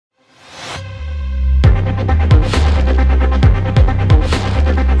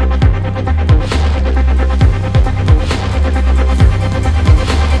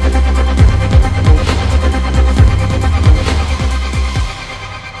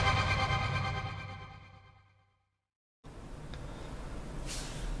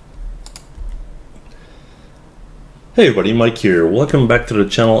Hey everybody, Mike here. Welcome back to the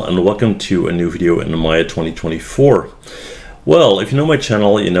channel and welcome to a new video in Maya 2024. Well, if you know my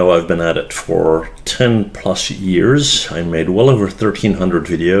channel, you know I've been at it for 10 plus years. I made well over 1,300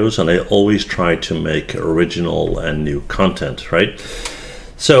 videos and I always try to make original and new content, right?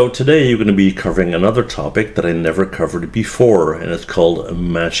 So today you're going to be covering another topic that I never covered before, and it's called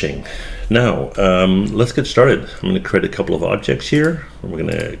matching. Now, let's get started. I'm going to create a couple of objects here. We're going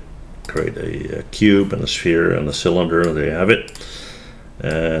to create a cube and a sphere and a cylinder. There you have it.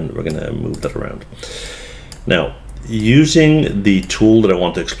 And we're going to move that around. Now, using the tool that I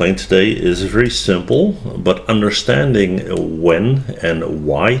want to explain today is very simple, but understanding when and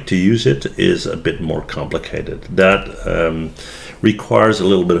why to use it is a bit more complicated. That requires a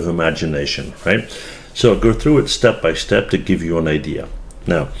little bit of imagination, right? So I'll go through it step by step to give you an idea.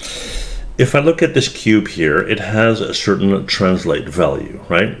 Now, if I look at this cube here, it has a certain translate value,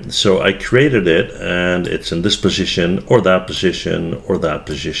 right? So I created it and it's in this position or that position or that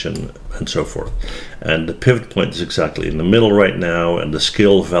position and so forth. And the pivot point is exactly in the middle right now, and the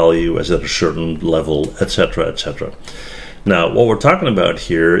scale value is at a certain level, etc., etc. Now, what we're talking about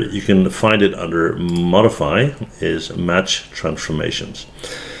here, you can find it under modify, is match transformations.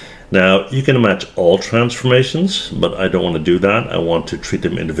 Now, you can match all transformations, but I don't want to do that. I want to treat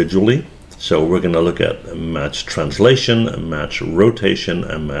them individually. So we're going to look at match translation, match rotation,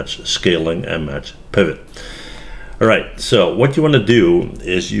 and match scaling, and match pivot. All right, so what you want to do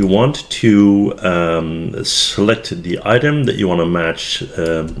is you want to select the item that you want to match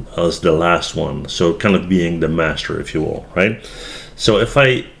as the last one. So kind of being the master, if you will, right? So if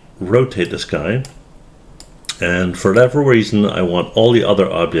I rotate this guy, and for whatever reason, I want all the other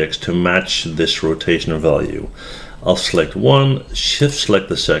objects to match this rotation value, I'll select one, shift select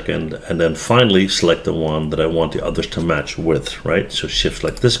the second, and then finally select the one that I want the others to match with, right? So shift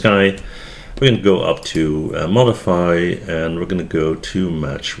select this guy. We're going to go up to modify, and we're going to go to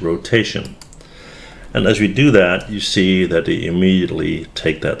match rotation. And as we do that, you see that they immediately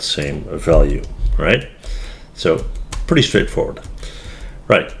take that same value, right? So pretty straightforward.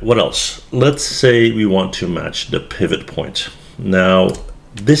 Right, what else? Let's say we want to match the pivot point. Now,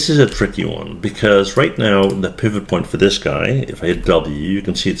 this is a tricky one because right now the pivot point for this guy, if I hit W, you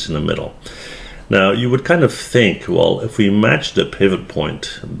can see it's in the middle. Now you would kind of think, well, if we match the pivot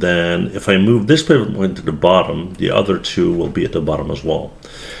point, then if I move this pivot point to the bottom, the other two will be at the bottom as well.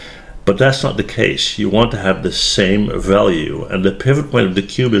 But that's not the case. You want to have the same value, and the pivot point of the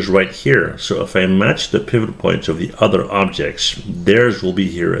cube is right here. So if I match the pivot points of the other objects, theirs will be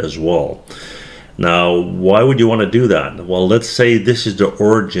here as well. Now, why would you want to do that? Well, let's say this is the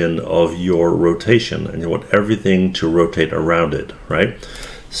origin of your rotation and you want everything to rotate around it, right?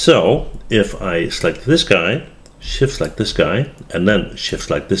 So if I select this guy, shift select this guy, and then shift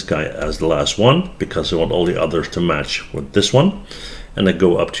select this guy as the last one because I want all the others to match with this one, and then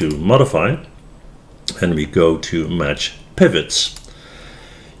go up to modify and we go to match pivots.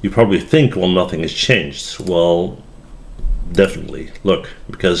 You probably think, well, nothing has changed. Well, definitely. Look,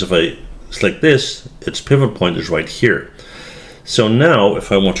 because if I select this, its pivot point is right here. So now if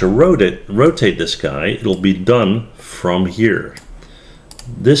I want to rotate this guy, it'll be done from here.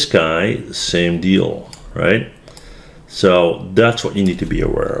 This guy, same deal, right? So that's what you need to be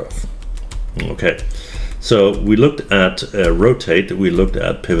aware of. Okay, so we looked at rotate, we looked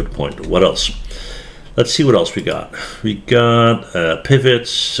at pivot point. What else? Let's see what else we got. We got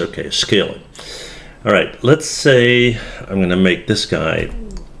pivots, okay, scaling. All right, let's say I'm going to make this guy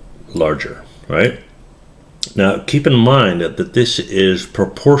larger, right? Now keep in mind that this is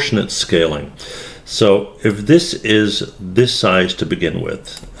proportionate scaling. So if this is this size to begin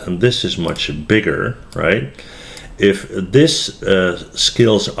with and this is much bigger, right? If this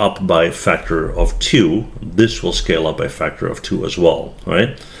scales up by a factor of 2, this will scale up by a factor of 2 as well,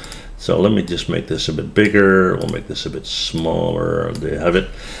 right? So let me just make this a bit bigger. We'll make this a bit smaller. There you have it.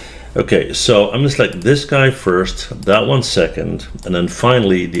 Okay, so I'm going to select this guy first, that one second, and then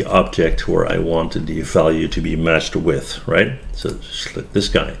finally the object where I want the value to be matched with, right? So select this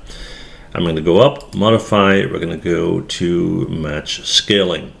guy. I'm going to go up, modify, we're going to go to match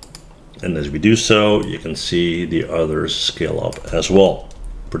scaling. And as we do so, you can see the others scale up as well.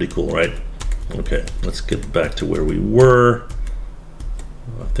 Pretty cool, right? Okay, let's get back to where we were.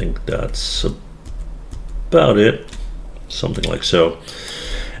 I think that's about it, something like so.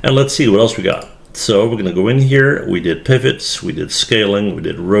 And let's see what else we got. So we're going to go in here. We did pivots, we did scaling, we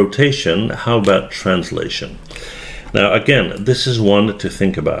did rotation. How about translation? Now again, this is one to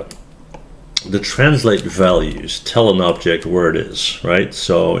think about. The translate values tell an object where it is, right?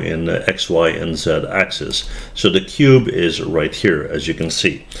 So in the X, Y, and Z axis. So the cube is right here, as you can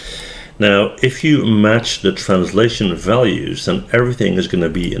see. Now, if you match the translation values, then everything is going to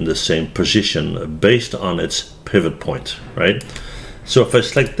be in the same position based on its pivot point, right? So if I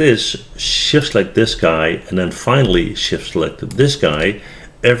select this, shift select this guy, and then finally shift select this guy,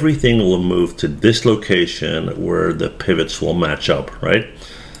 everything will move to this location where the pivots will match up, right?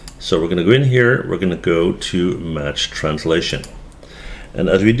 So we're going to go in here, we're going to go to match translation. And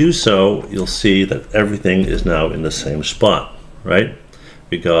as we do so, you'll see that everything is now in the same spot, right?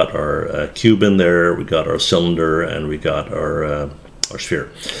 We got our cube in there, we got our cylinder, and we got our sphere.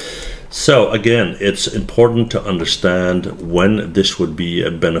 So again, it's important to understand when this would be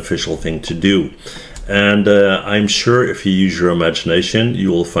a beneficial thing to do. And I'm sure if you use your imagination,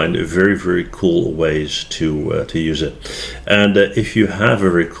 you will find very, very cool ways to use it. And if you have a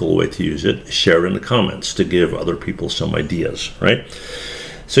very cool way to use it, share it in the comments to give other people some ideas, right?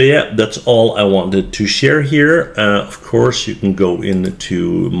 So yeah, that's all I wanted to share here. Of course, you can go in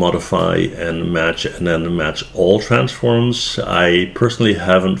to modify and then match all transforms. I personally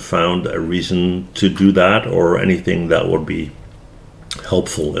haven't found a reason to do that or anything that would be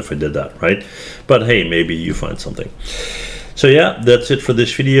helpful if I did that, right? But hey, maybe you find something. So yeah, that's it for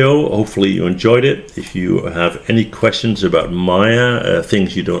this video. Hopefully you enjoyed it. If you have any questions about Maya,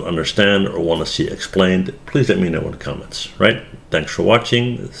 things you don't understand or want to see explained, please let me know in the comments, right? Thanks for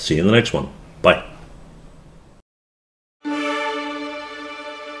watching. See you in the next one. Bye.